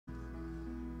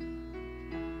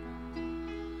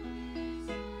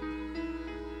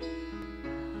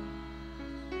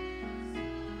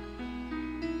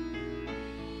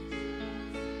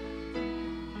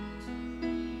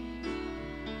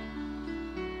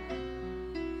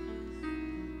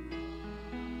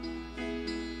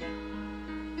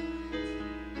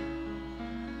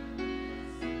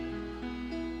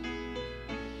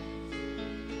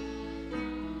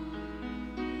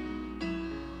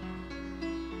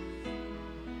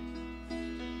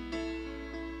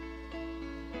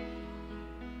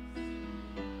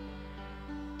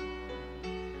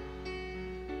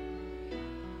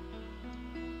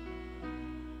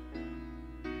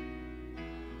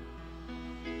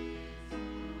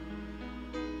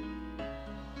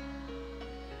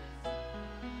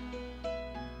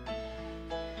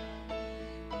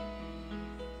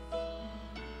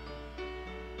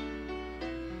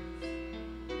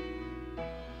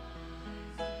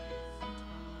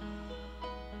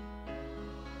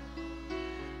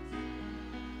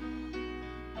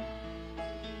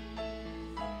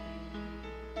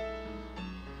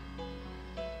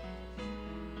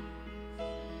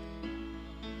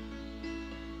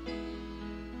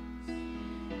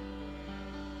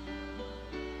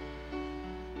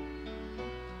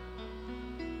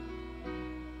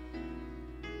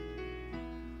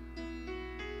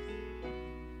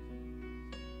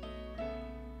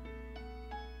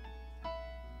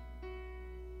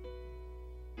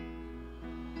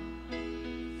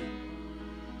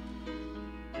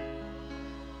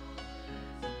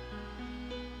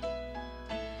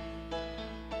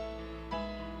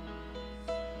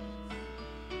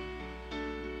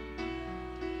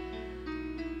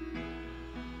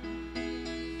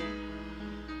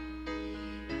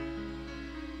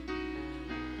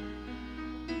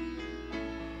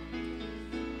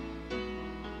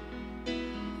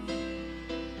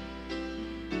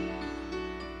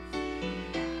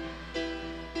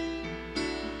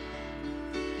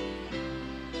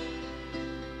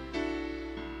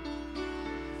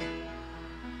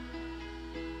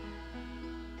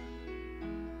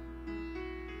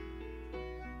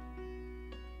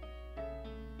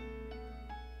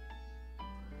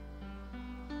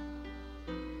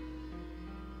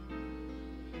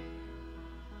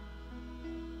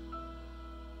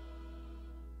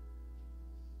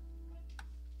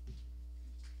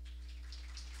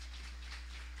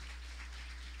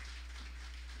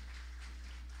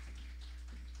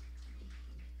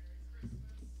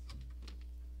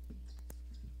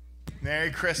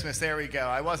Merry Christmas. There we go.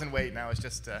 I wasn't waiting. I was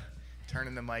just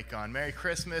turning the mic on. Merry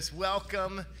Christmas.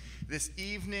 Welcome this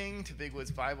evening to Big Woods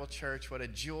Bible Church. What a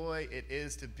joy it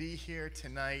is to be here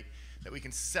tonight, that we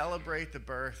can celebrate the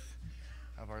birth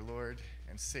of our Lord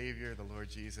and Savior, the Lord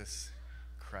Jesus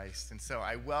Christ. And so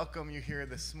I welcome you here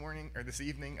this morning, or this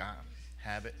evening.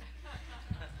 Habit.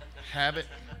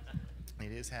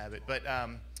 It is habit. But,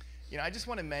 I just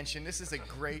want to mention this is a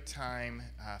great time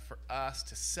for us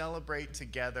to celebrate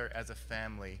together as a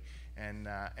family. And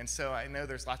so I know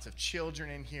there's lots of children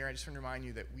in here. I just want to remind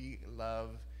you that we love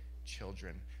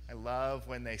children. I love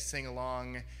when they sing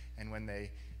along and when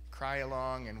they cry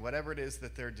along and whatever it is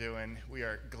that they're doing. We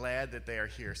are glad that they are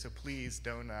here. So please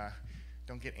don't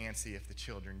get antsy if the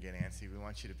children get antsy. We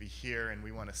want you to be here and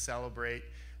we want to celebrate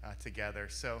together.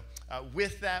 So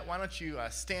with that, why don't you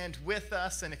stand with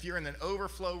us, and if you're in an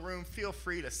overflow room, feel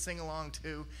free to sing along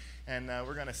too, and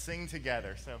we're going to sing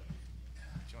together. So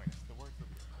join us. The words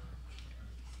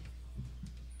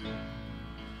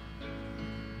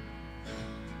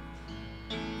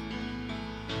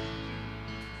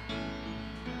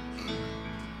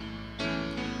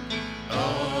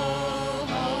Oh,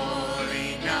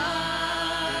 holy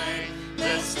night,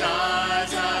 the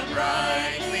stars are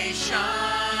brightly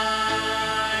shining.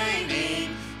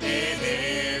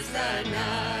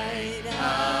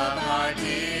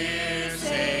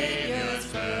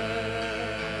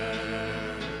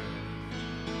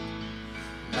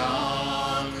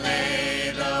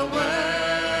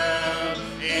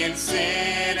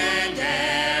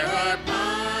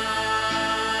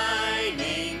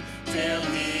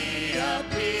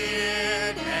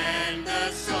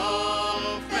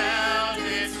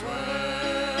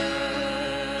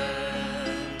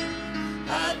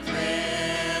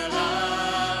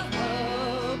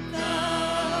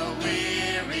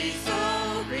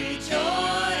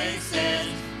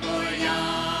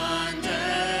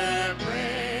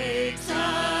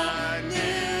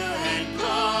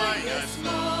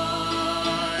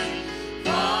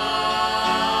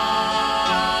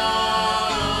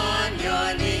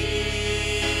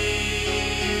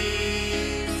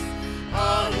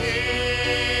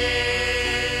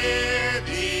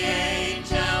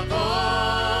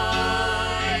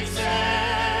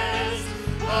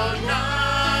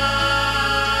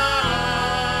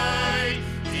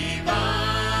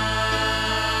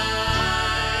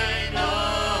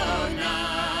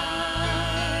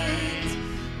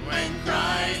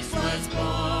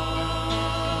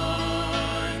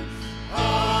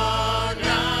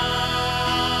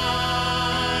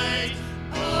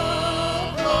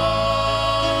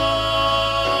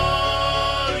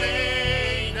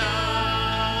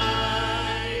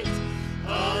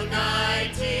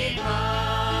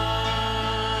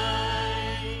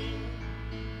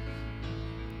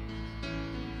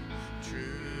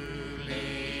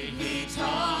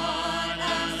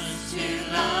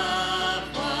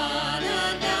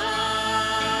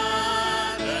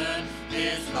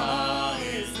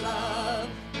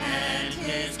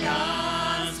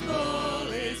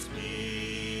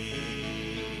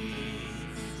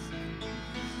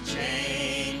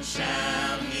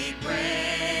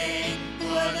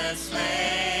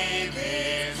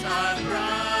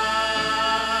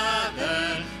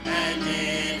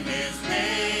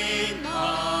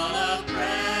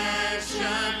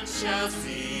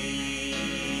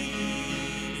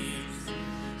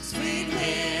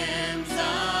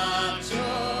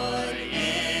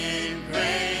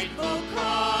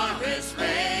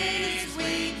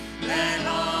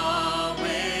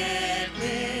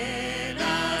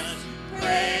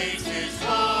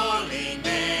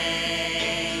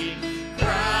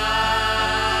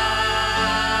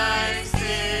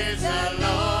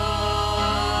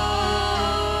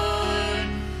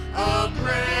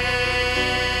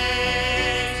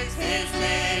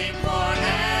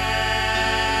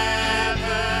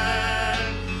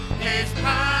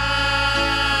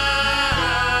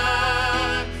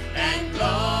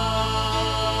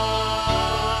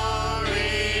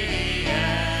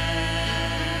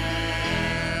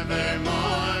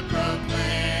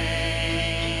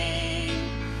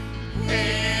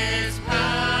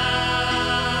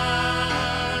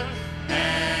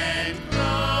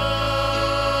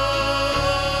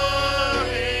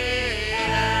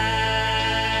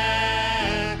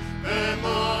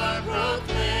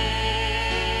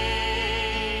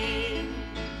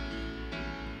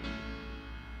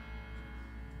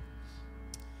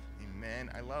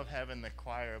 having the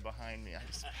choir behind me. I'm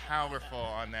just powerful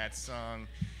on that song.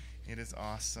 It is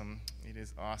awesome. It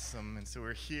is awesome. And so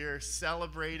we're here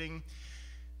celebrating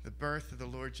the birth of the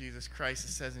Lord Jesus Christ.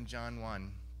 It says in John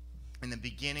 1, in the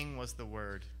beginning was the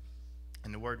Word,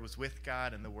 And the Word was with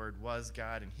God, and the Word was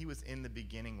God, and he was in the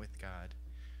beginning with God.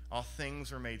 All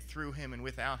things were made through him, and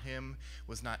without him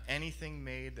was not anything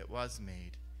made that was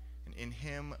made. And in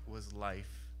him was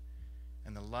life,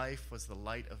 and the life was the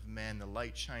light of men. The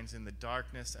light shines in the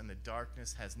darkness, and the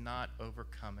darkness has not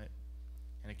overcome it.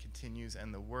 And it continues,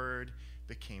 and the Word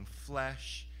became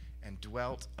flesh and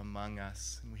dwelt among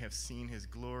us. And we have seen his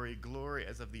glory, glory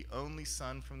as of the only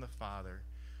Son from the Father,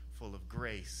 full of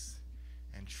grace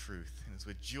and truth. And it's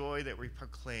with joy that we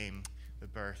proclaim the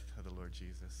birth of the Lord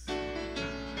Jesus.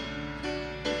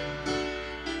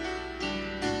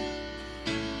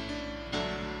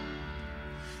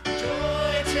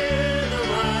 Joy to the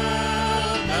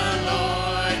world, the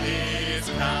Lord is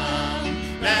come.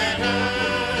 Let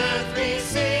earth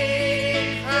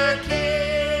receive her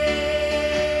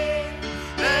King.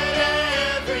 Let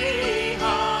every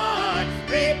heart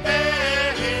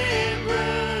prepare him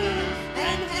room.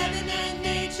 And heaven and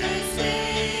nature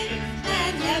sing.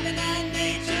 And heaven and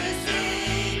nature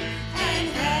sing. And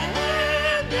heaven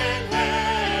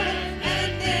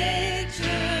and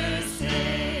nature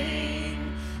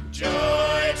sing.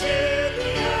 Joy to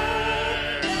the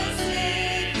earth, the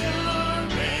Savior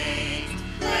reigns.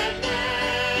 Let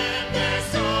men their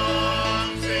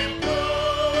songs employ,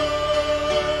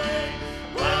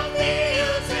 while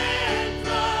fields and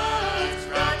floods,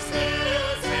 rocks,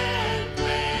 hills, and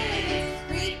plains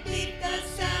repeat the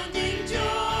sounding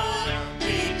joy.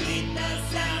 Repeat the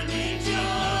sounding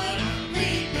joy.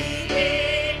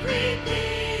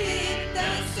 Repeat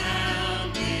the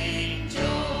sounding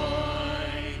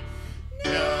joy.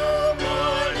 No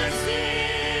more let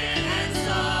sin and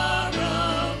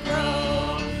sorrow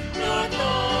grow, nor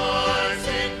thorns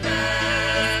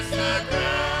infest the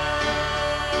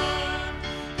ground.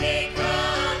 He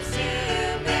comes to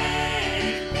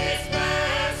make his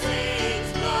blessings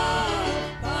flow,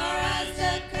 far as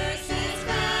the curse is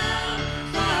found,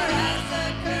 far as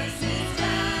the curse is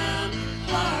found,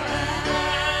 far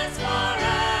as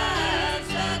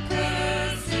the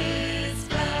curse is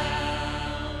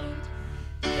found.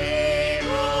 He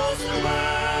rules the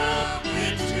world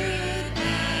with truth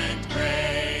and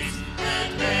grace,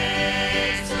 and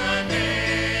makes the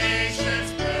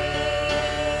nations prove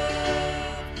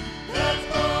the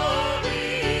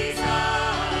glories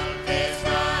of his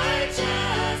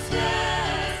righteousness,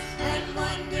 and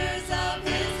wonders of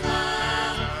his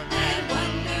love, and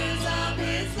wonders of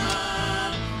his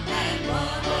love, and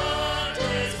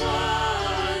wonders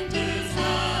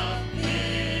of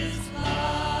his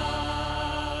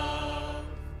love.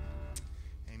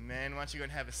 Amen. Why don't you go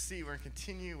and have a seat? We're going to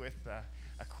continue with a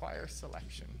choir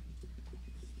selection.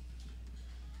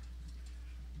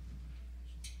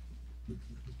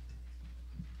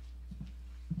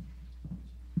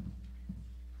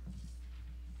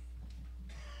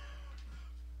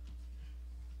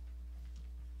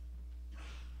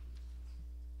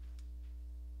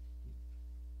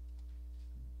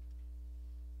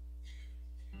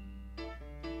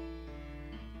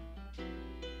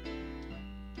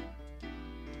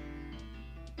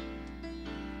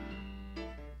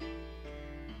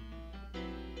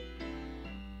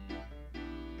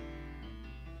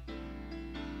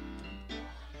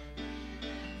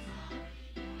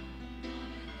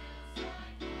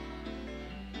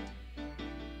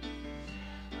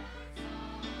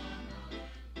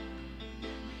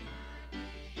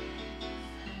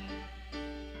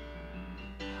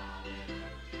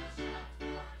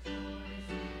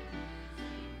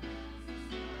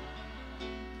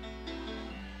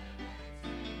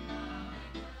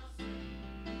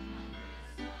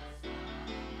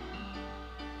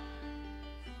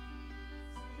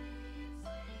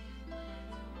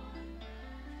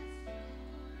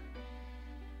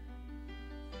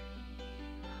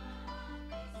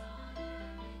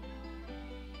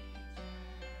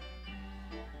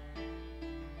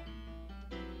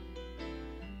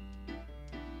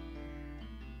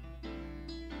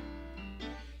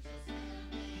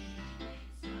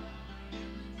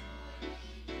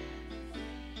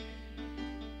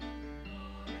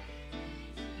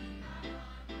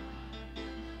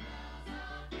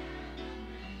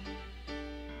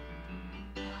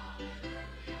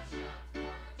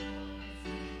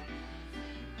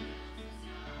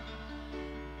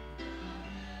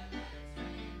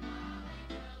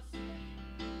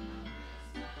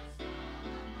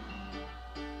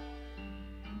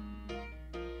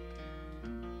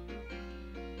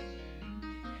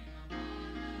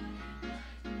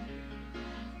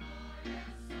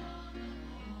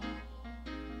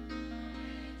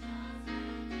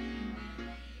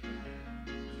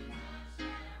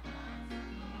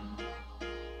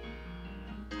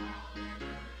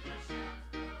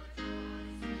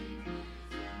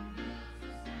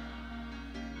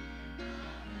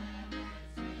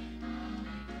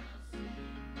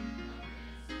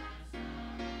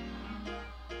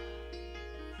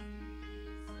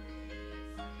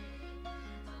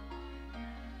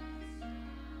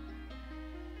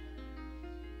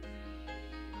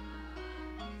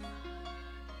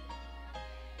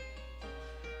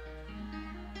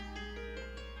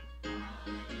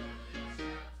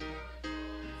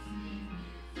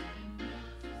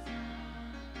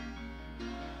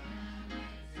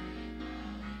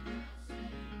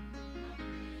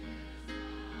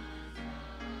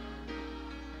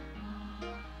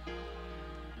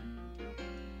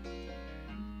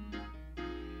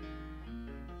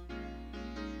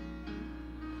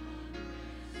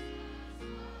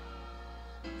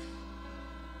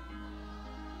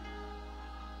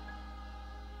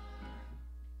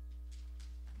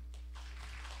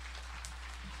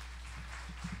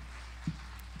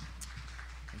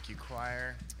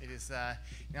 choir. It is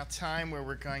now time where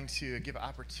we're going to give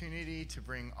opportunity to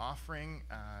bring offering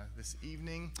this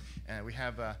evening. We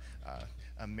have a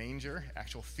manger,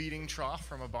 actual feeding trough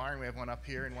from a barn. We have one up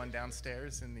here and one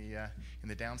downstairs in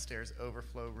the downstairs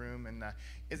overflow room. And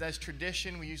as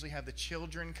tradition, we usually have the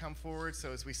children come forward.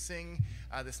 So as we sing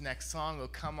this next song, "O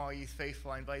Come All Ye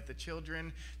Faithful," I invite the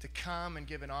children to come and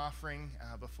give an offering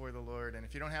before the Lord. And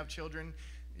if you don't have children,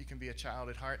 you can be a child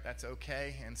at heart. That's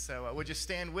okay. And so would you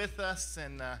stand with us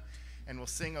and we'll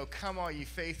sing, "O Come All Ye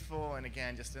Faithful," and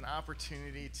again, just an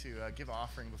opportunity to give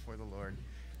offering before the Lord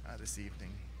this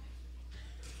evening.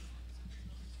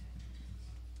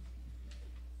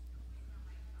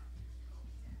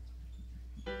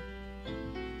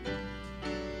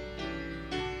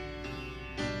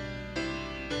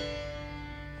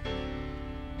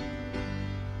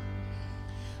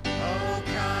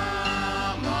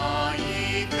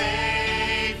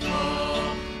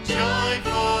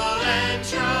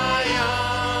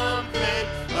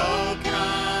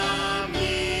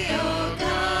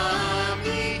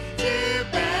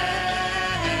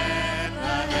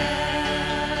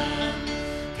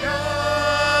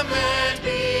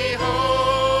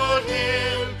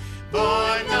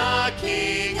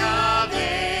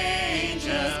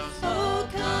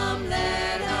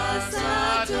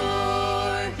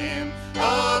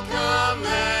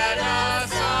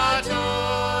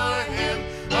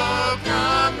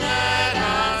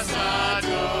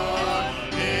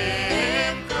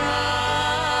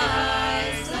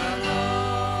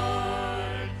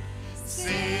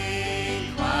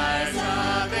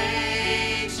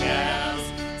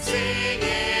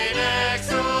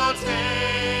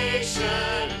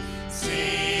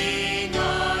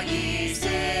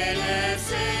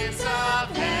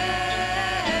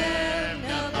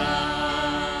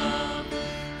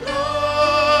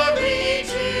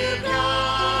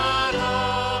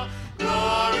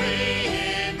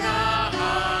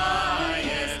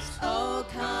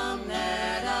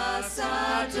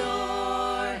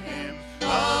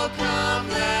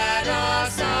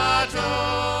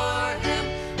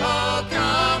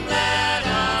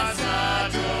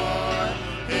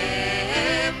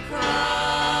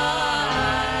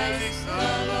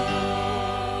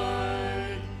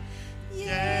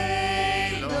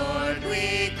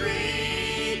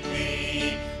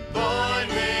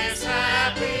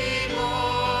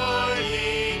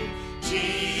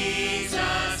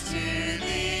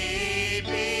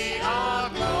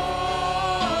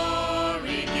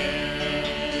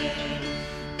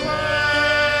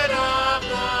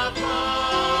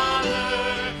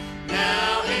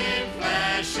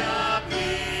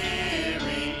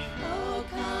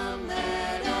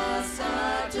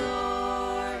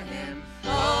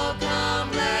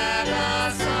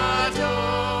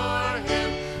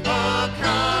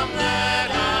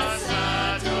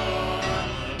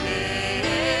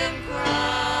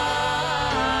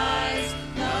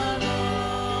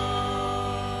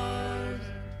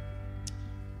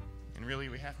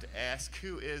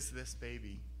 Who is this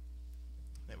baby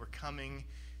that we're coming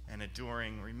and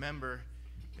adoring? Remember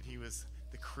that he was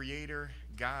the creator,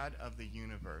 God of the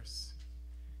universe.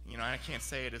 You know, I can't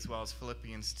say it as well as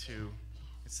Philippians 2.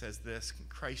 It says this: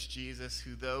 Christ Jesus,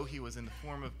 who though he was in the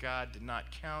form of God, did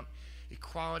not count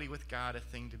equality with God a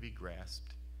thing to be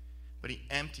grasped, but he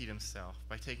emptied himself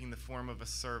by taking the form of a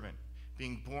servant,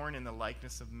 being born in the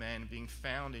likeness of men, being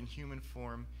found in human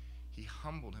form, he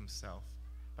humbled himself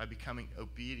by becoming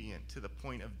obedient to the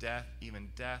point of death,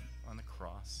 even death on the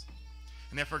cross.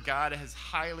 And therefore God has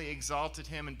highly exalted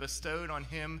him and bestowed on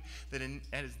him that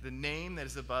is the name that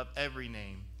is above every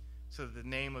name, so that the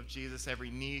name of Jesus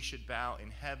every knee should bow in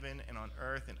heaven and on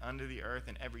earth and under the earth,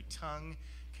 and every tongue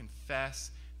confess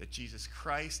that Jesus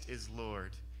Christ is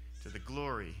Lord, to the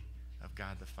glory of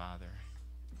God the Father.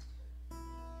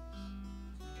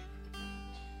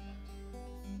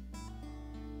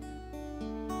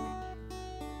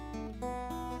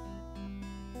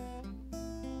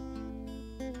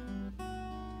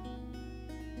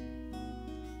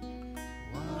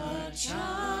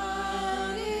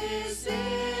 Child is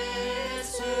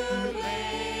this who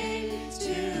lays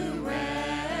to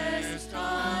rest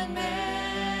on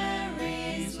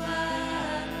Mary's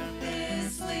lap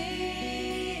is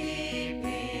sleeping,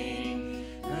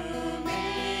 whom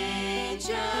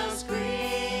angels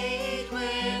greet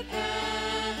with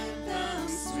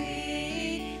anthems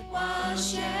sweet, while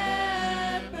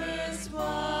shepherds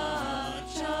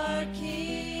watch our keeping.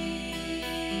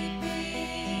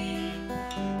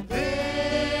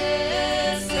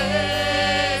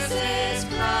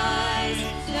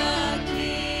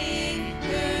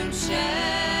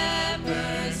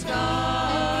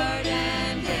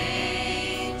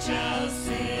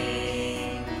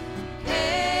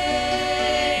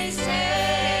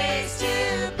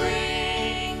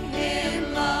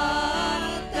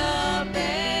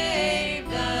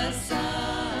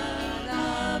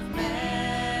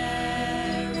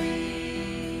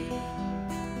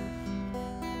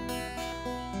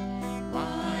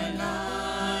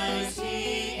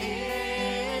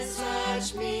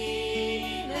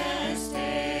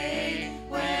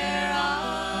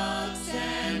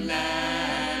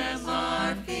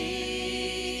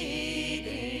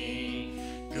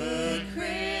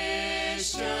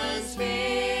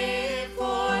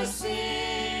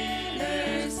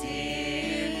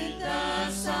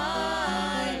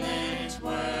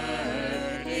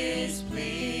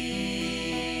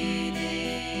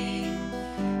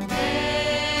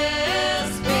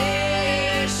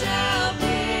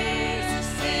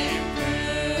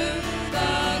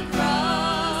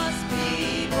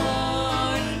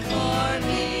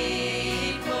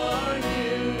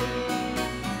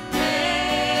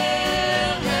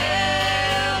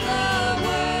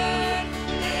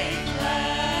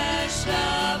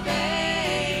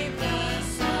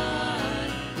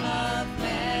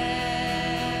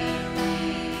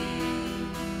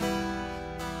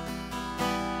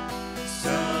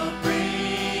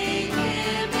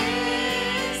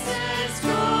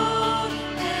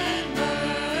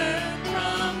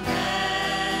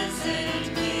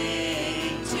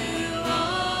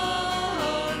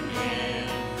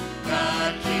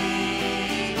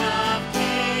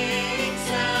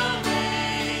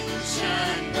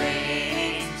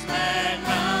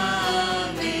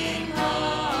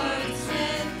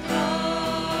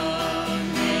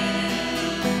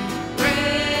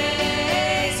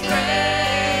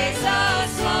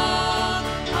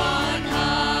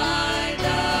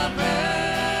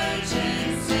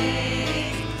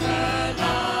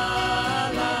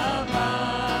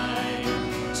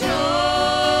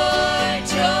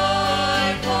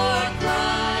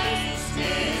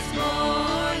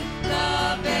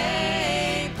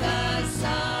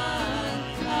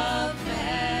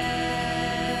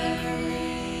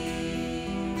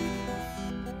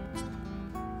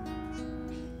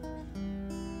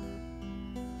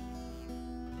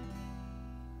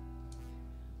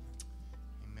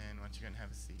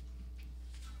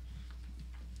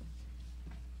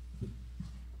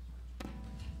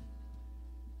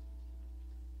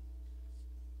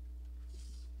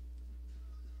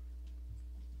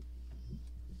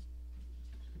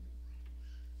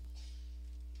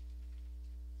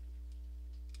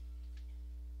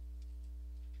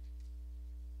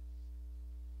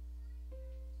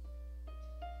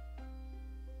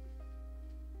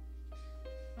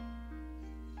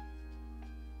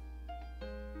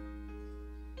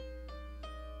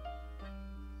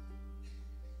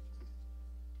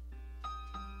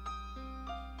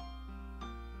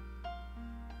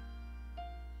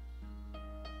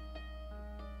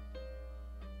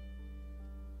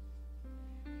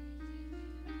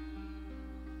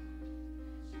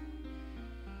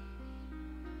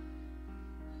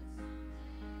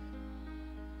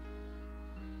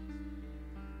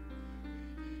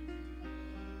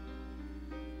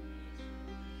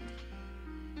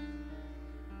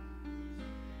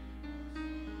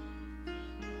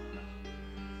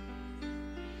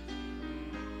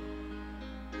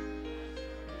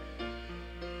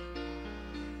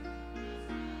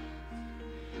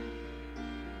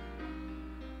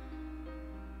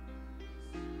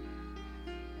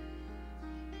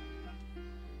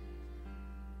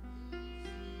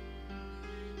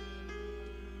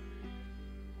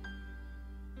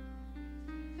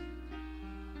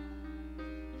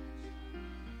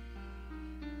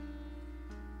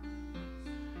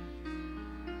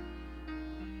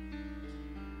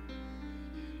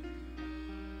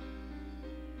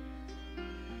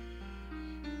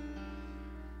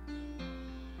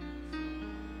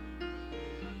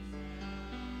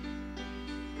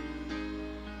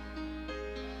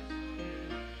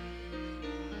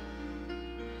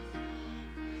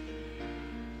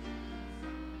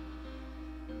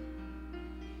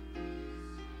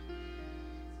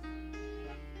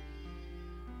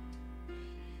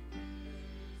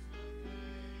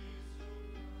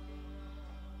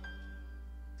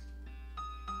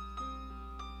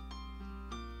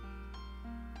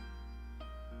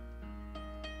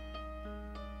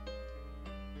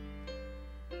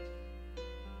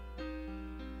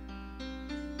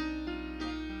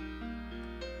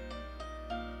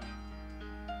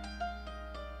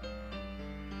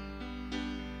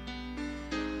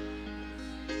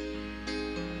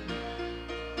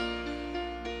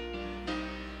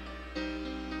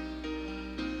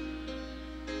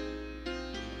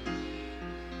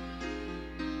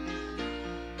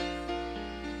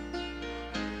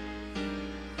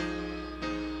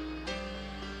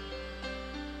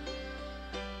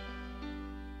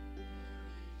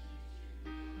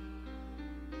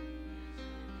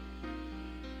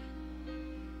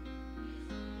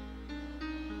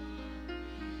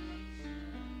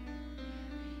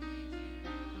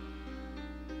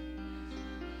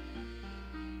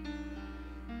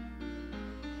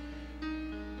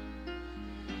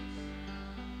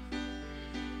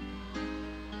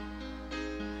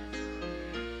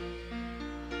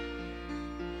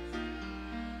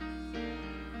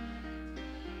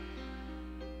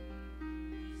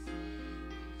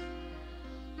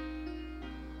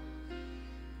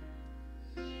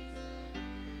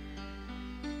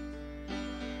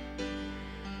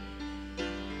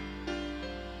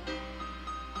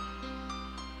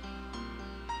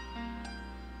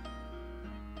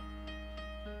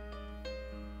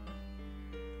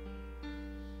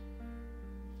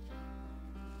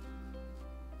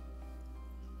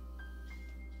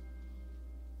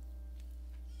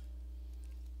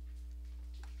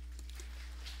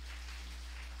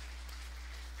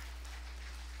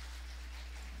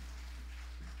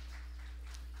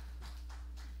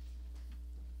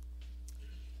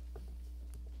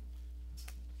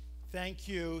 Thank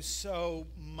you so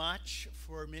much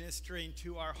for ministering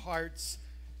to our hearts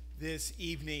this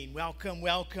evening. Welcome,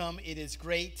 welcome. It is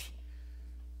great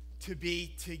to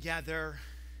be together.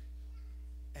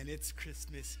 And it's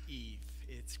Christmas Eve.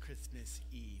 It's Christmas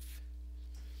Eve.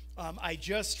 I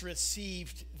just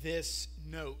received this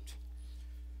note,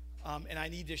 and I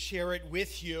need to share it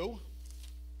with you.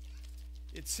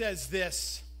 It says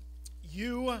this: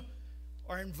 you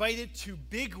are invited to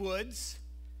Big Woods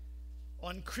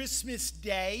on Christmas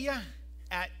Day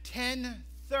at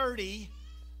 10:30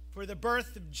 for the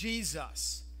birth of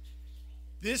Jesus.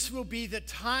 This will be the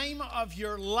time of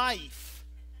your life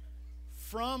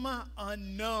from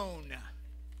unknown.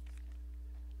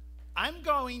 I'm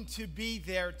going to be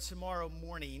there tomorrow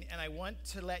morning, and I want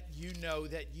to let you know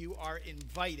that you are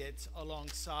invited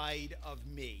alongside of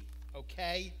me,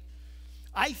 okay?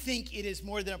 I think it is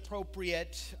more than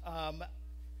appropriate.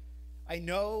 I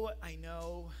know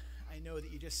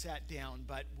that you just sat down,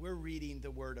 but we're reading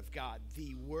the Word of God,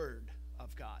 the Word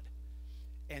of God.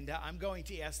 And I'm going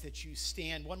to ask that you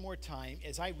stand one more time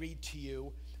as I read to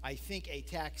you, I think, a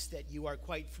text that you are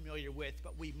quite familiar with,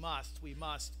 but we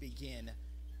must begin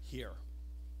here.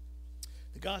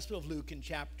 The Gospel of Luke in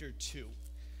chapter 2.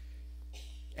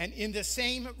 And in the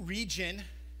same region,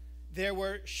 there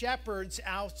were shepherds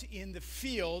out in the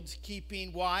field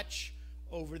keeping watch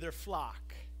over their flock.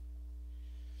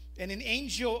 And an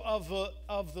angel of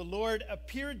the Lord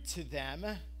appeared to them,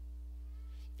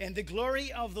 and the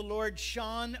glory of the Lord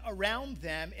shone around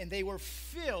them, and they were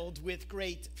filled with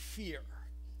great fear.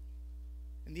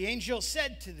 And the angel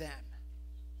said to them,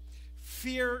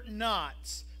 "Fear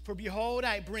not, for behold,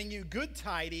 I bring you good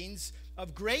tidings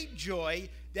of great joy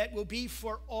that will be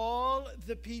for all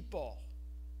the people.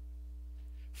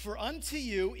 For unto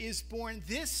you is born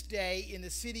this day in the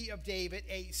city of David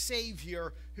a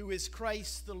Savior, who is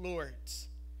Christ the Lord.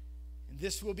 And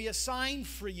this will be a sign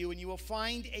for you, and you will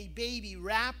find a baby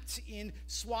wrapped in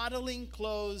swaddling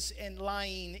clothes and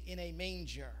lying in a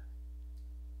manger."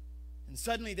 And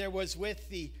suddenly there was with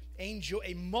the angel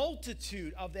a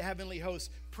multitude of the heavenly hosts,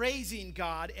 praising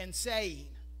God and saying,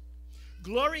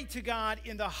 "Glory to God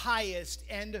in the highest,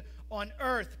 and on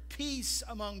earth peace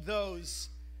among those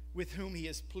with whom he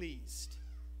is pleased."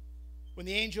 When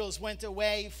the angels went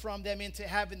away from them into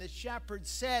heaven, the shepherds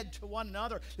said to one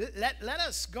another, let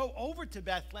us go over to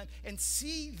Bethlehem and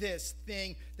see this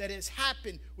thing that has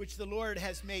happened, which the Lord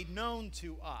has made known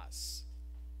to us.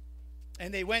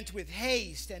 And they went with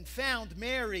haste and found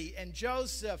Mary and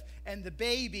Joseph and the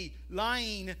baby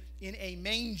lying in a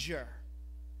manger.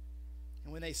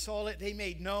 And when they saw it, they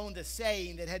made known the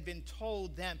saying that had been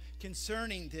told them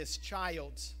concerning this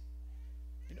child.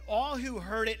 And all who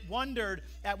heard it wondered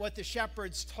at what the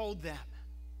shepherds told them.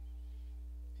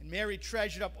 And Mary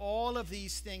treasured up all of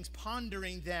these things,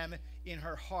 pondering them in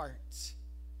her heart.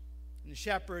 And the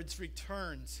shepherds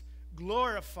returned,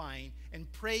 glorifying and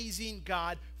praising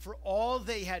God for all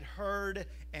they had heard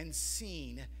and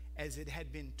seen as it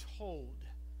had been told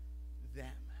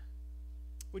them.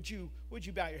 Would you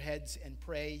bow your heads and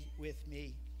pray with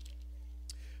me?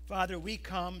 Father, we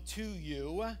come to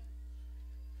you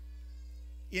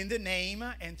in the name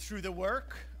and through the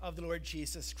work of the Lord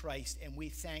Jesus Christ, and we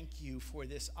thank you for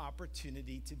this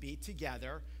opportunity to be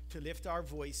together, to lift our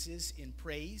voices in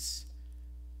praise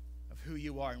of who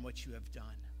you are and what you have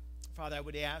done. Father, I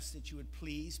would ask that you would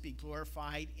please be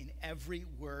glorified in every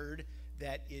word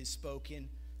that is spoken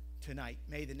tonight.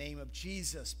 May the name of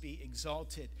Jesus be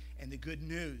exalted and the good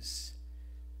news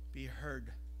be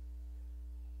heard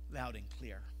loud and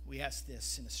clear. We ask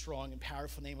this in the strong and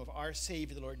powerful name of our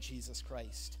Savior, the Lord Jesus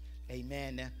Christ.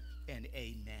 Amen and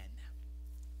amen.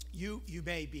 You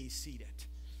may be seated.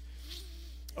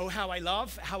 Oh, how I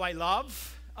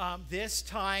love this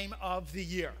time of the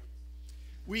year.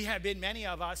 Many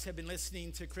of us have been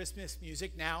listening to Christmas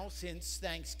music now since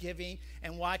Thanksgiving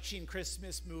and watching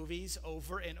Christmas movies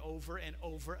over and over and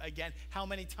over again. How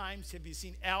many times have you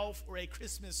seen Elf or A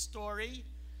Christmas Story?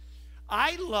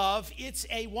 I love It's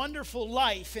a Wonderful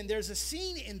Life, and there's a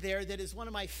scene in there that is one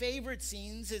of my favorite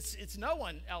scenes. It's no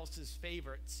one else's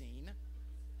favorite scene.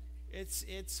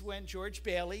 It's when George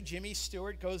Bailey, Jimmy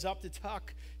Stewart, goes up to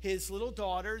tuck his little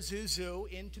daughter, Zuzu,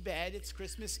 into bed. It's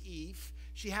Christmas Eve.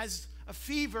 She has a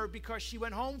fever because she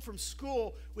went home from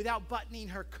school without buttoning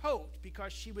her coat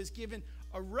because she was given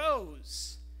a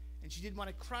rose, and she didn't want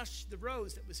to crush the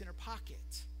rose that was in her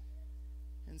pocket.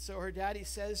 And so her daddy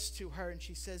says to her, and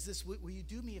she says this, will you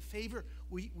do me a favor?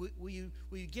 Will you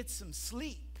get some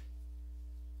sleep?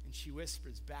 And she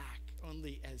whispers back,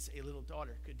 only as a little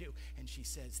daughter could do. And she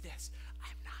says this,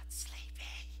 I'm not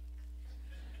sleepy.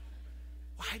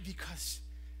 Why? Because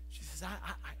she says, because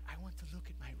I want to look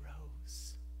at my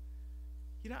rose.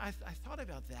 You know, I thought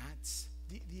about that,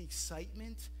 the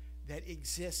excitement that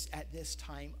exists at this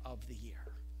time of the year.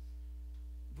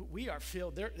 We are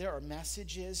filled. There are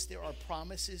messages, there are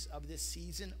promises of this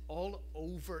season all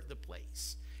over the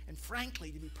place. And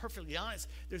frankly, to be perfectly honest,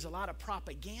 there's a lot of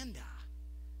propaganda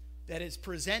that is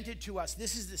presented to us.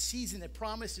 This is the season that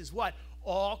promises what?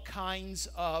 All kinds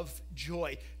of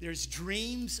joy. There's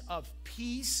dreams of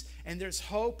peace, and there's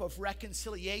hope of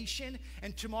reconciliation.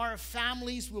 And tomorrow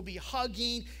families will be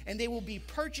hugging, and they will be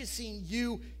purchasing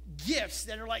you gifts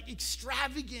that are like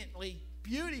extravagantly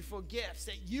beautiful gifts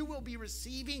that you will be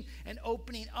receiving and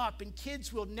opening up. And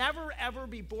kids will never, ever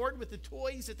be bored with the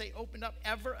toys that they opened up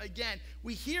ever again.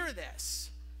 We hear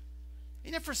this.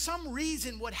 And if for some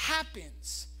reason what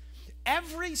happens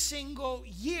every single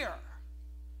year,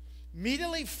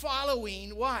 immediately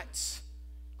following what?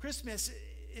 Christmas,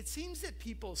 it seems that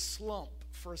people slump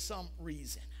for some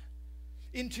reason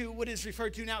into what is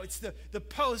referred to now, it's the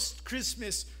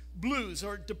post-Christmas blues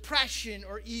or depression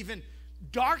or even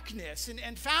darkness.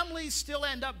 And families still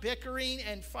end up bickering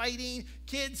and fighting.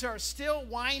 Kids are still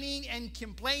whining and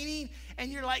complaining.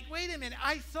 And you're like, wait a minute,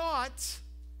 I thought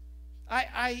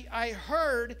I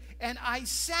heard and I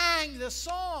sang the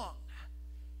song.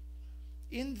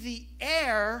 In the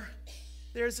air,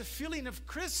 there's a feeling of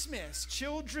Christmas.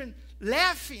 Children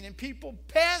laughing and people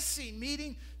passing,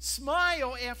 meeting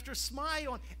smile after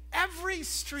smile. On every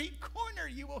street corner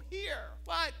you will hear,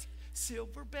 what?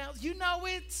 Silver bells. You know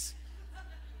it.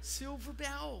 Silver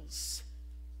bells.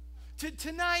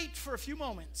 Tonight, for a few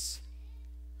moments,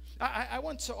 I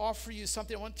want to offer you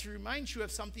something. I want to remind you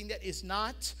of something that is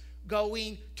not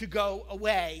going to go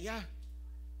away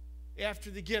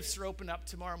after the gifts are opened up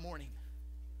tomorrow morning.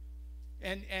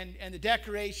 And the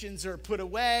decorations are put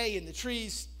away and the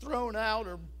trees thrown out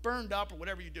or burned up or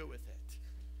whatever you do with it.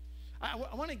 I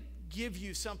want to give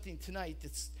you something tonight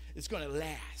that's going to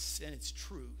last, and it's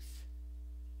truth.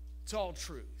 It's all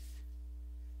truth.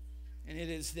 And it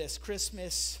is this: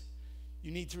 Christmas,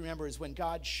 you need to remember, is when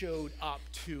God showed up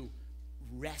to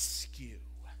rescue.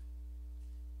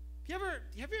 Have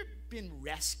you ever been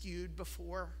rescued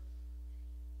before?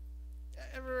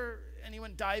 Ever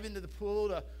anyone dive into the pool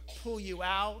to pull you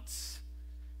out?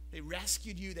 They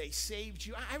rescued you, they saved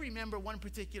you. I remember one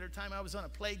particular time I was on a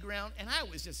playground and I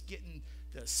was just getting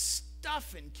the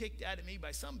stuffing kicked out of me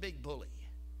by some big bully.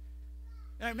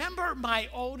 And I remember my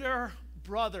older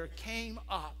brother came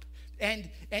up and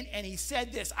he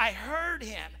said this. I heard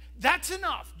him. That's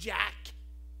enough, Jack.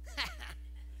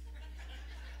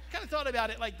 Kind of thought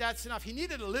about it like that's enough. He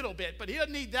needed a little bit, but he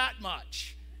doesn't need that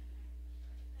much.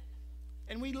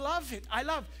 And we love it. I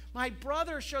love my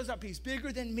brother shows up. He's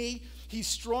bigger than me. He's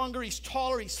stronger. He's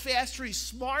taller. He's faster. He's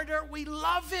smarter. We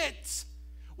love it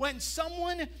when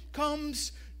someone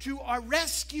comes to our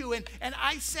rescue. And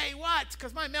I say what?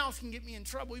 Because my mouth can get me in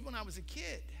trouble even when I was a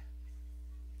kid.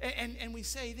 And we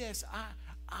say this,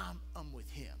 I'm with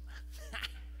him.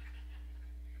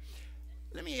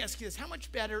 Let me ask you this. How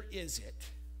much better is it?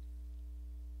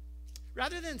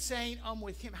 Rather than saying I'm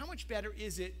with him, how much better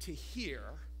is it to hear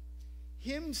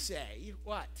him say,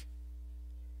 what?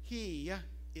 He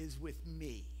is with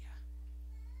me.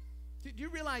 Do you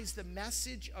realize the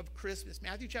message of Christmas?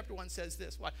 Matthew chapter 1 says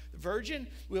this. What? The virgin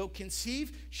will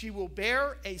conceive. She will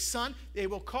bear a son. They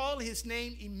will call his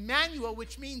name Emmanuel,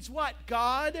 which means what?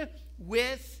 God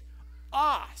with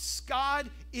us. God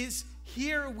is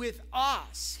here with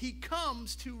us. He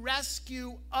comes to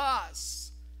rescue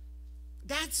us.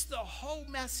 That's the whole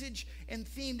message and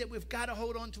theme that we've got to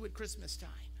hold on to at Christmas time.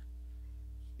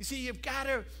 You see, you've got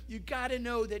to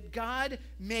know that God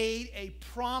made a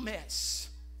promise.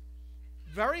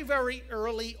 Very, very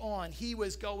early on, he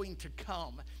was going to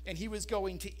come and he was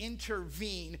going to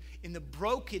intervene in the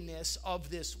brokenness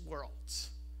of this world.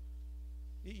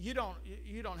 You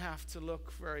don't have to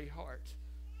look very hard.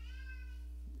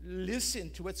 Listen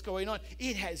to what's going on.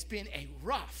 It has been a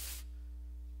rough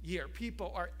year.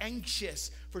 People are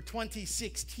anxious for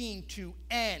 2016 to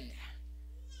end.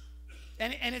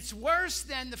 And it's worse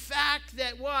than the fact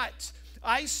that what?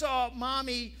 I saw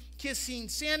mommy kissing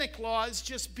Santa Claus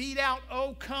just beat out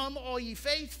 "Oh Come All Ye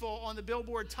Faithful" on the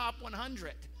Billboard Top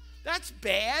 100. That's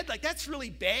bad. Like, that's really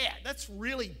bad. That's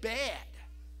really bad.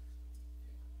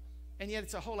 And yet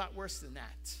it's a whole lot worse than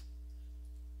that.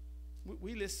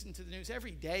 We listen to the news every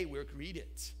day. We read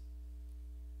it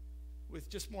with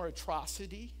just more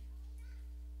atrocity,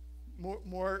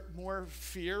 more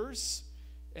fears.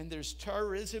 And there's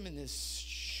terrorism and there's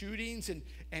shootings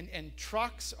and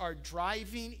trucks are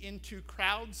driving into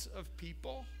crowds of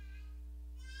people.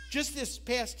 Just this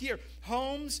past year,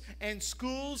 homes and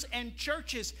schools and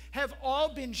churches have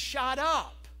all been shot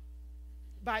up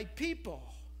by people.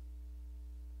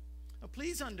 Now,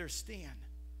 please understand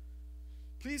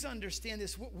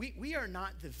this. We are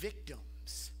not the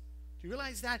victims. Do you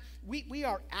realize that? We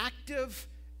are active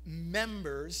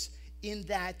members in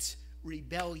that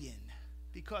rebellion,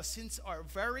 because since our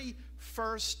very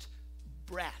first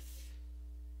breath,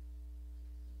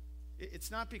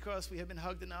 it's not because we have been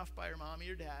hugged enough by our mommy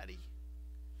or daddy.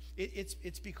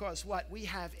 It's because what? We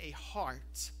have a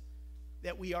heart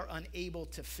that we are unable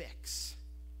to fix.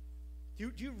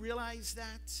 Do you realize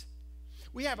that?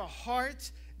 We have a heart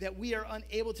that we are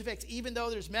unable to fix. Even though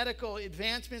there's medical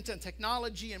advancements and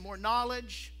technology and more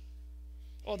knowledge,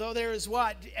 although there is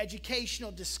what?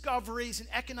 Educational discoveries and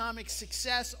economic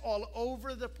success all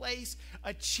over the place,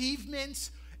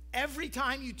 achievements every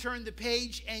time you turn the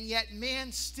page, and yet man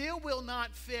still will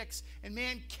not fix, and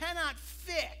man cannot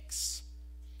fix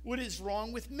what is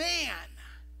wrong with man.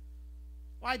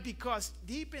 Why? Because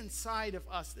deep inside of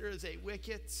us there is a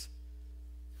wicked,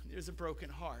 there's a broken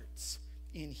heart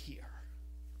in here.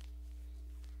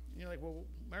 And you're like, well,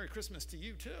 Merry Christmas to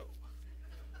you too.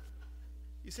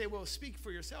 You say, well, speak for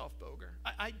yourself, Boger.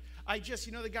 I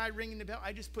just, the guy ringing the bell,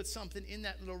 I just put something in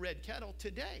that little red kettle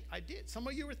today. I did. Some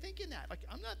of you were thinking that. Like,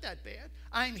 I'm not that bad.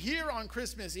 I'm here on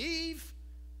Christmas Eve.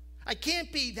 I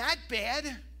can't be that bad.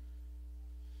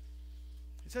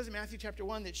 It says in Matthew chapter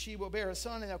 1 that she will bear a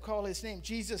son, and they'll call his name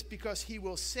Jesus, because he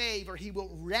will save, or he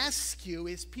will rescue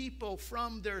his people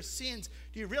from their sins.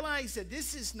 Do you realize that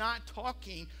this is not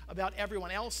talking about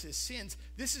everyone else's sins?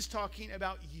 This is talking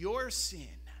about your sin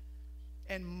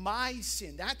and my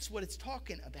sin. That's what it's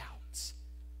talking about.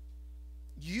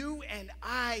 You and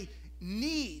I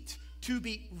need to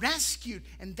be rescued,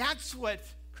 and that's what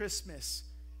Christmas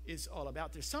is all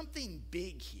about. There's something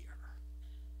big here.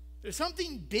 There's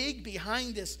something big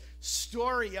behind this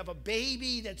story of a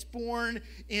baby that's born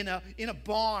in a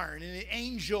barn, and an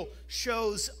angel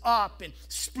shows up and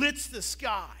splits the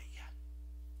sky.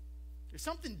 There's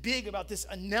something big about this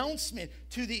announcement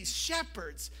to these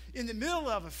shepherds in the middle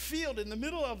of a field, in the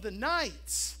middle of the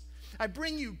night. I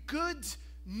bring you good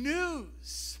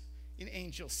news, an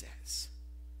angel says.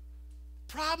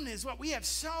 Problem is what? We have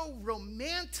so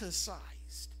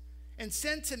romanticized and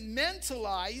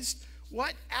sentimentalized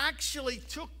what actually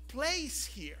took place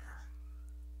here.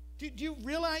 Do you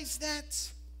realize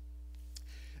that?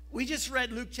 We just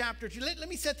read Luke chapter 2. Let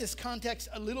me set this context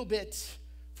a little bit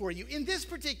for you. In this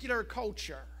particular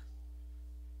culture,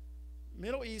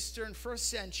 Middle Eastern, first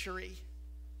century,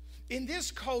 in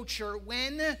this culture,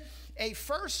 when a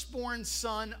firstborn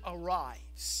son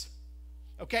arrives,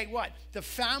 okay, what? The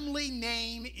family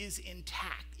name is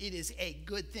intact. It is a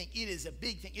good thing. It is a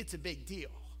big thing. It's a big deal.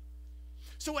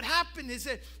 So what happened is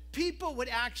that people would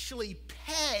actually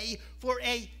pay for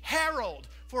a herald,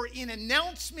 for an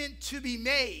announcement to be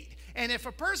made. And if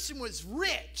a person was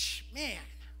rich, man,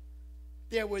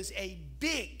 there was a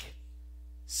big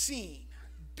scene,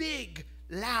 big,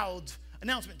 loud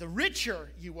announcement. The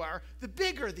richer you are, the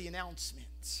bigger the announcement.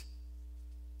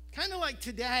 Kind of like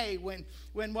today when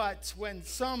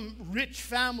some rich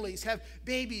families have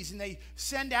babies and they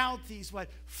send out these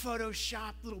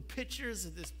Photoshop little pictures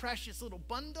of this precious little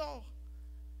bundle.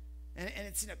 And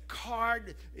it's in a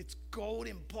card, it's gold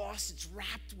embossed, it's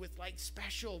wrapped with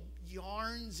special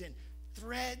yarns and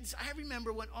threads. I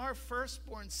remember when our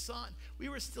firstborn son, we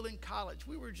were still in college.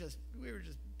 We were just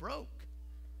broke.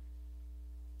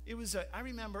 I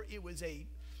remember it was a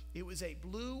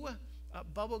blue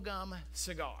bubblegum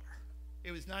cigar.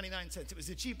 It was 99 cents. It was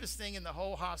the cheapest thing in the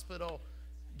whole hospital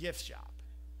gift shop.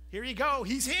 Here you go.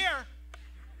 He's here.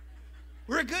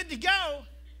 We're good to go.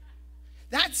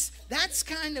 That's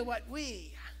kind of what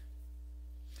we.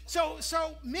 So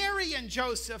Mary and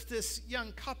Joseph, this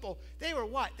young couple, they were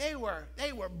what? They were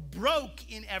broke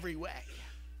in every way.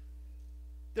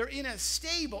 They're in a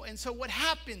stable, and so what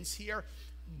happens here?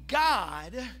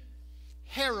 God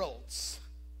heralds.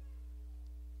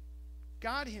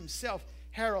 God himself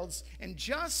heralds, and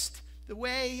just the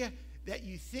way that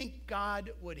you think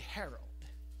God would herald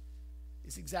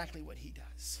is exactly what he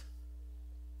does.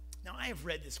 Now, I have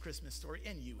read this Christmas story,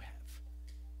 and you have.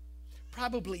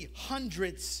 Probably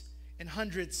hundreds and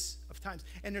hundreds of times.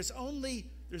 And there's only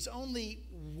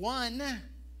one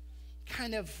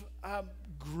kind of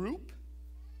group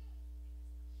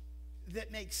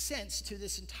that makes sense to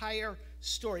this entire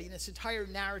story, and this entire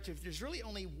narrative. There's really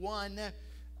only one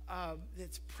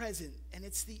that's present, and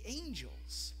it's the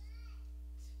angels.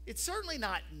 It's certainly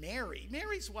not Mary.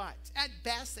 Mary's what? At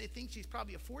best, I think she's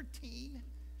probably a 14,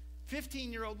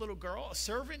 15-year-old little girl, a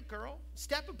servant girl,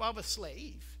 step above a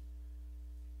slave.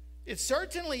 It's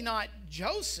certainly not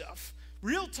Joseph.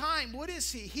 Real time, what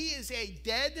is he? He is a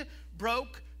dead,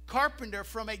 broke carpenter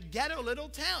from a ghetto little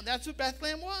town. That's what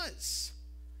Bethlehem was.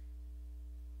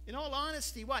 In all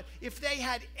honesty, what? If they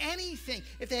had anything,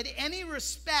 if they had any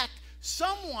respect,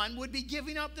 someone would be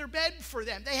giving up their bed for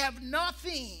them. They have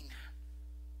nothing.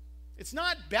 It's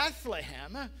not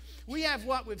Bethlehem. We have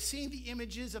what? We've seen the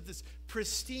images of this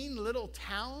pristine little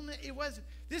town. It was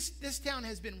this town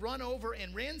has been run over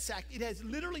and ransacked. It has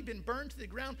literally been burned to the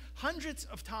ground hundreds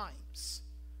of times.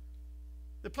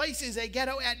 The place is a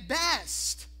ghetto at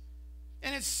best.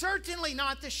 And it's certainly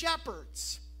not the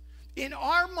shepherds. In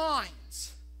our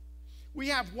minds, we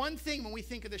have one thing when we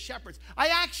think of the shepherds. I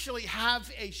actually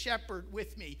have a shepherd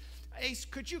with me. Ace,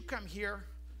 could you come here?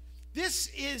 This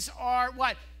is our,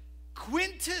 what?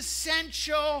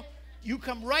 Quintessential, you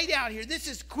come right out here. This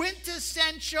is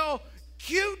quintessential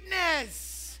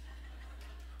cuteness.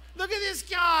 Look at this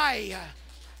guy.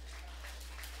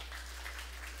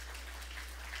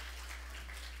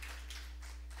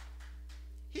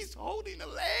 He's holding a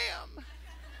lamb.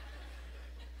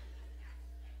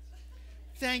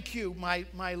 Thank you,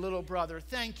 my little brother.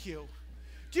 Thank you.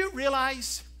 Do you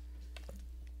realize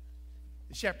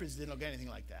the shepherds didn't look anything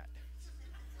like that?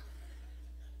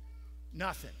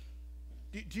 Nothing.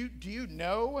 Do you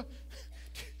know?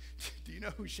 Do you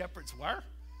know who shepherds were?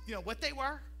 You know what they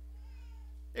were?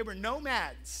 They were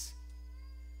nomads.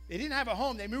 They didn't have a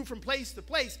home. They moved from place to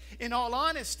place. In all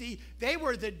honesty, they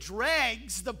were the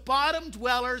dregs, the bottom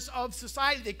dwellers of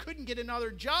society. They couldn't get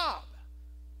another job.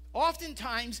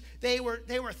 Oftentimes, they were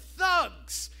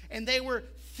thugs and they were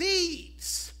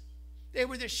thieves. They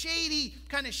were the shady,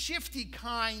 kind of shifty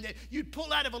kind that you'd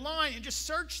pull out of a line and just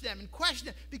search them and question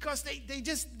them because they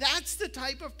just, that's the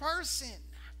type of person.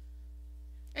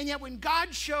 And yet when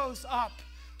God shows up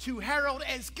to herald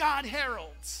as God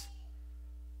heralds,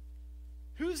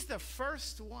 who's the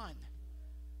first one?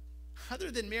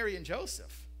 Other than Mary and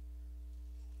Joseph.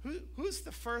 Who's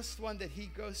the first one that he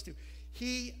goes to?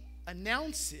 He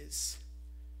announces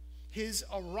his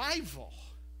arrival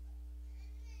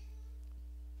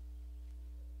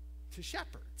to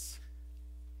shepherds.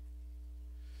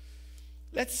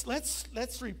 Let's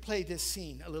replay this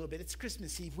scene a little bit. It's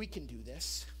Christmas Eve. We can do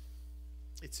this.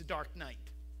 It's a dark night.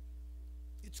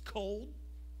 It's cold.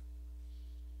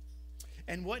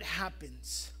 And what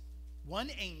happens? One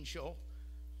angel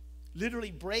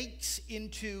literally breaks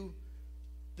into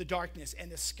the darkness,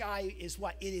 and the sky is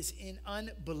what? It is in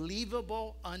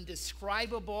unbelievable,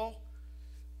 undescribable,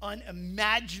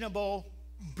 unimaginable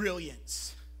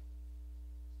brilliance.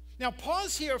 Now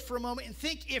pause here for a moment and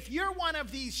think, if you're one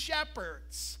of these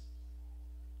shepherds,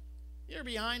 you're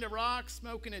behind a rock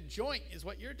smoking a joint is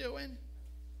what you're doing.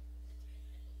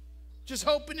 Just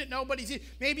hoping that nobody sees.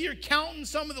 Maybe you're counting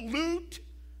some of the loot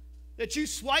that you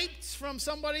swiped from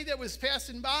somebody that was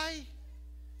passing by.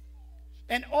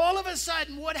 And all of a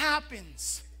sudden, what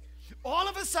happens? All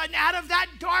of a sudden, out of that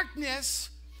darkness,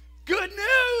 good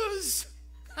news.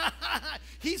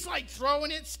 He's like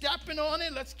throwing it, stepping on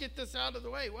it. Let's get this out of the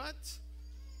way. What?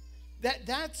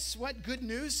 That's what good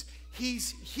news.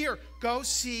 He's here. Go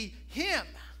see him.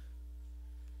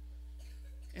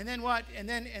 And then what? And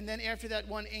then after that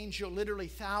one angel, literally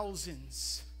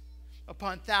thousands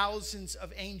upon thousands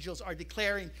of angels are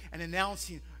declaring and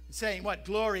announcing, saying what?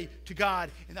 Glory to God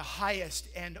in the highest,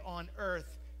 and on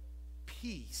earth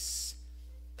peace.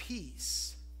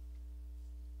 Peace.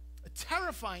 A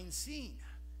terrifying scene.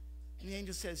 And the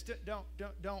angel says,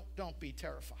 don't be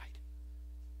terrified,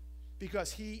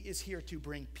 because he is here to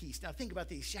bring peace. Now think about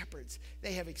these shepherds.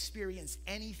 They have experienced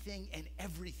anything and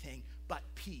everything but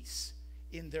peace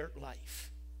in their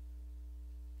life.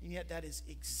 And yet that is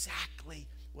exactly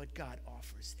what God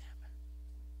offers them.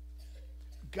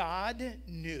 God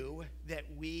knew that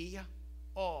we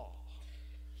all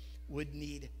would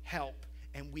need help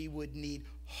and we would need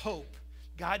hope.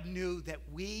 God knew that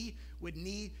we would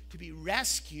need to be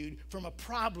rescued from a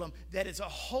problem that is a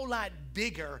whole lot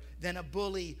bigger than a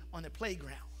bully on the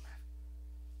playground.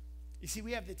 You see,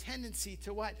 we have the tendency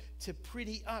to what? To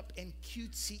pretty up and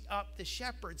cutesy up the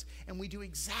shepherds. And we do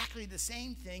exactly the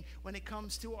same thing when it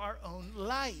comes to our own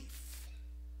life.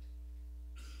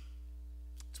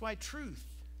 That's why truth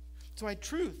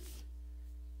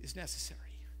is necessary.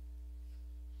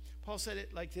 Paul said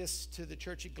it like this to the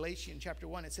church at Galatia in chapter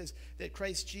 1. It says that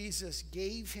Christ Jesus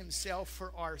gave himself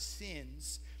for our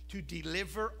sins to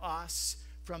deliver us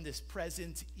from this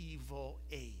present evil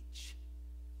age.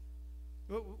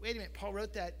 Wait a minute, Paul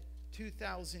wrote that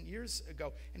 2,000 years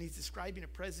ago, and he's describing a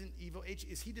present evil age.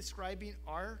 Is he describing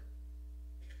our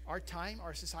time,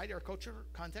 our society, our culture,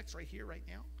 context right here, right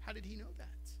now? How did he know that?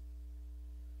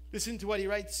 Listen to what he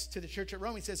writes to the church at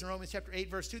Rome. He says in Romans chapter 8,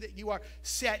 verse 2, that you are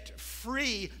set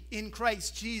free in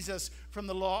Christ Jesus from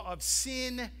the law of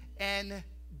sin and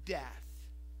death.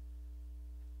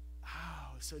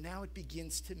 So now it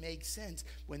begins to make sense.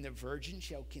 When the virgin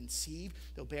shall conceive,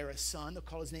 they'll bear a son. They'll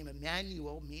call his name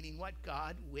Emmanuel, meaning what?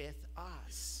 God with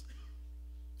us.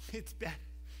 It's better.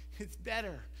 It's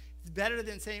better. It's better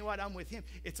than saying what? I'm with him.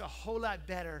 It's a whole lot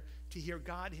better to hear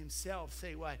God himself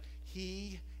say what?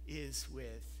 He is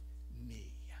with me.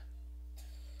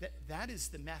 That is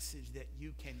the message that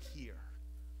you can hear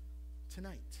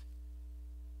tonight.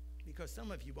 Because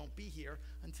some of you won't be here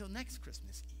until next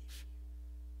Christmas Eve.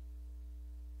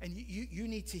 And you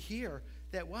need to hear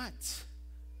that what?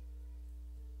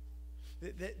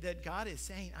 That God is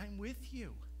saying, I'm with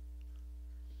you.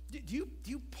 Do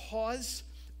you pause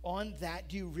on that?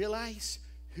 Do you realize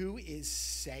who is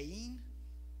saying?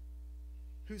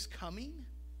 Who's coming?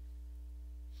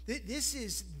 This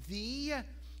is the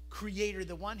Creator,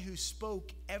 the one who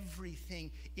spoke everything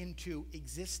into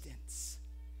existence.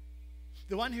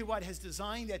 The one who has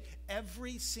designed that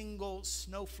every single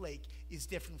snowflake is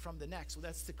different from the next. Well,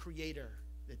 that's the Creator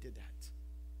that did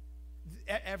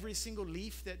that. Every single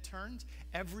leaf that turns,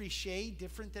 every shade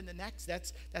different than the next,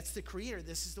 that's the Creator.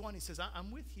 This is the one who says,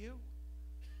 I'm with you.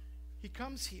 He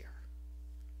comes here.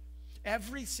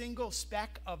 Every single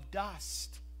speck of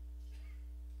dust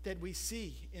that we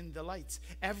see in the lights,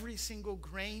 every single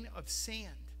grain of sand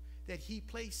that he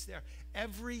placed there,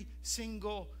 every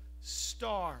single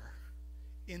star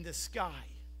in the sky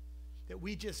that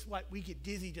we get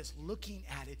dizzy just looking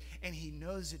at it, and he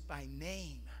knows it by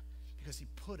name because he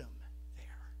put them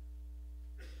there.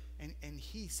 And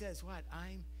he says what?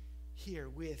 I'm here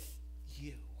with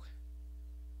you.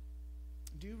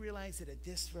 Do you realize that at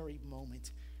this very moment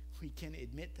we can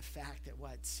admit the fact that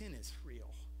what? Sin is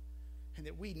real. And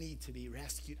that we need to be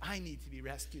rescued. I need to be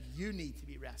rescued. You need to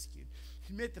be rescued.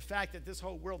 Admit the fact that this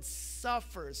whole world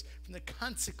suffers from the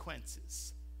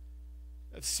consequences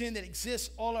of sin that exists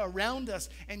all around us,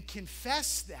 and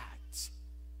confess that.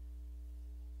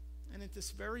 And at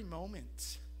this very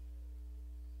moment,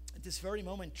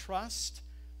 trust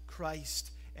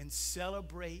Christ and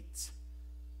celebrate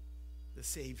the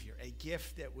Savior, a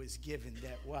gift that was given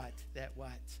that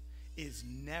is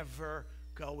never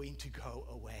going to go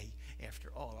away after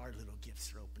all our little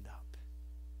gifts are opened up.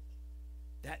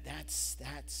 That's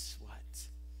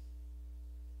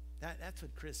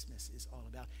what Christmas is all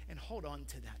about. And hold on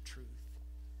to that truth.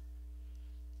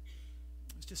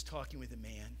 I was just talking with a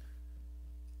man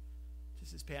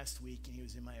just this past week, and he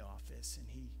was in my office, and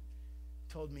he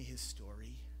told me his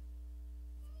story.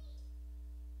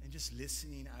 And just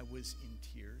listening, I was in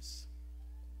tears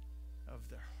of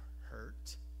the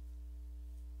hurt,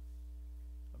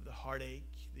 of the heartache,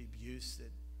 the abuse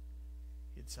that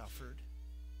he had suffered.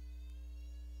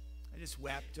 I just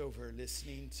wept over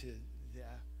listening to the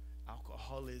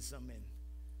alcoholism,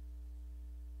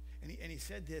 and he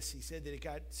said this. He said that it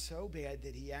got so bad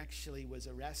that he actually was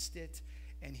arrested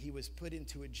and he was put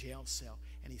into a jail cell.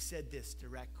 And he said this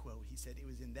direct quote. He said, it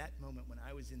was in that moment when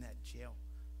I was in that jail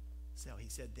cell, he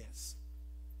said this.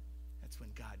 That's when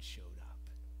God showed up.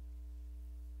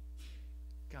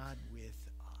 God with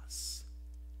us.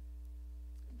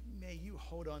 May you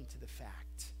hold on to the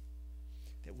fact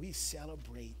that we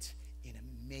celebrate an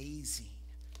amazing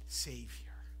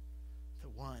Savior. The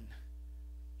one,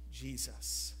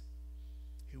 Jesus,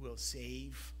 who will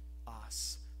save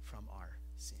us from our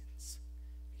sins.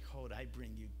 Behold, I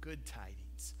bring you good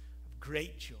tidings of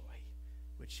great joy,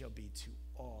 which shall be to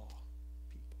all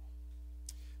people.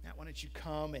 Now, why don't you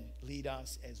come and lead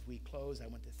us as we close? I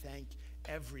want to thank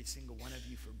every single one of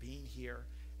you for being here,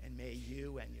 and may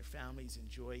you and your families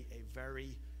enjoy a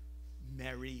very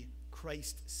merry,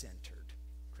 Christ-centered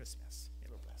Christmas. May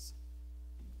the Lord bless.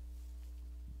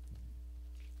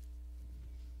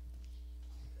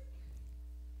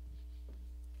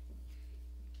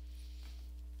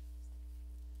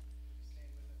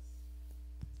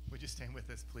 Would you stand with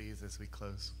us, please, as we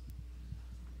close?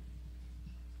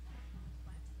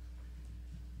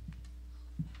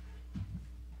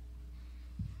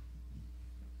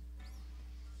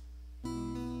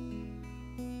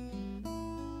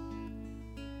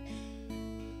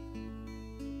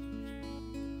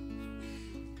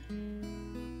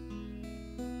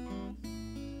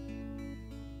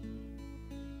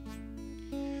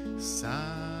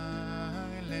 Silent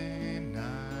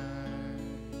night,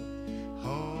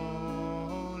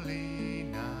 holy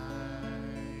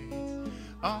night,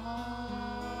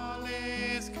 all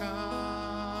is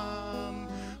calm,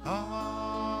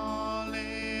 all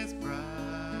is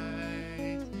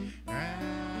bright,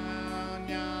 round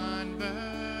yon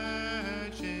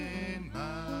virgin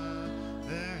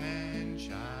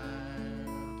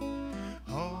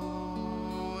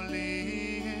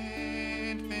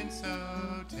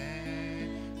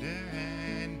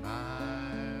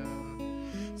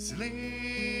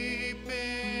Sleep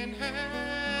in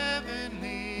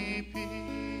heavenly peace.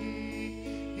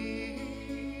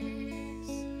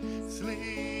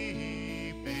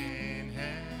 Sleep in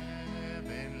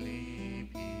heavenly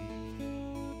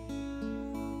peace.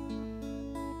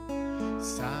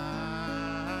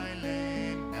 Silent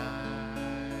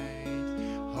night,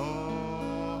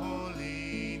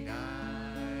 holy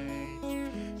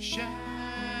night.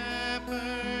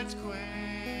 Shepherds quake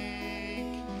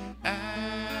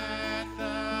at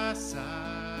the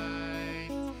sight.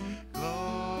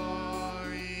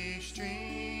 Glory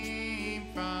stream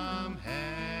from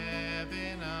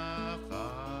heaven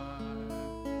afar.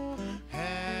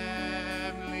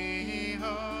 Heavenly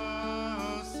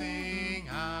hosts sing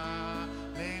hallelujah.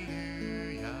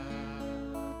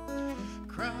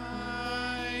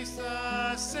 Christ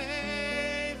the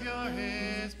Savior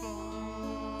is born.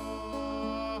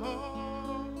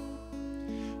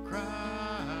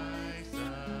 Christ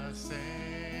the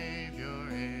Savior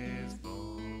is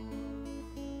born.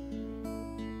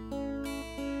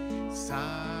 Silent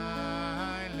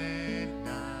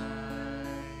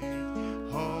night,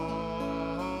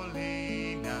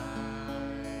 holy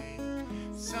night.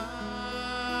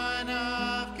 Son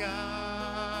of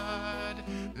God,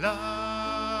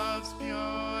 love's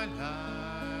pure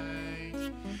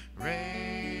light.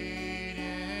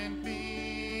 Radiant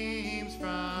beams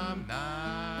from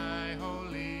thy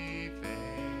holy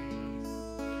face.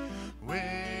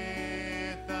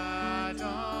 With the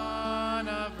dawn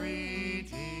of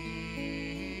redeeming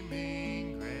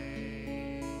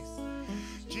grace.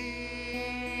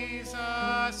 Jesus,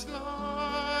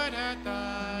 Lord, at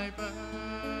thy birth.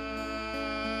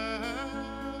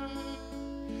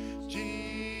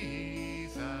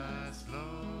 Jesus,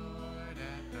 Lord,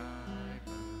 at thy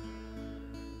birth.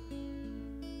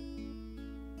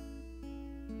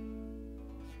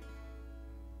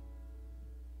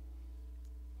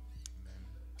 Amen.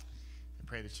 I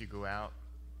pray that you go out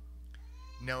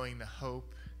knowing the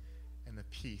hope and the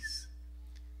peace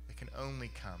that can only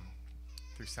come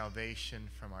through salvation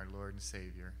from our Lord and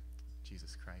Savior,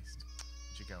 Jesus Christ.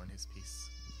 Would you go in his peace?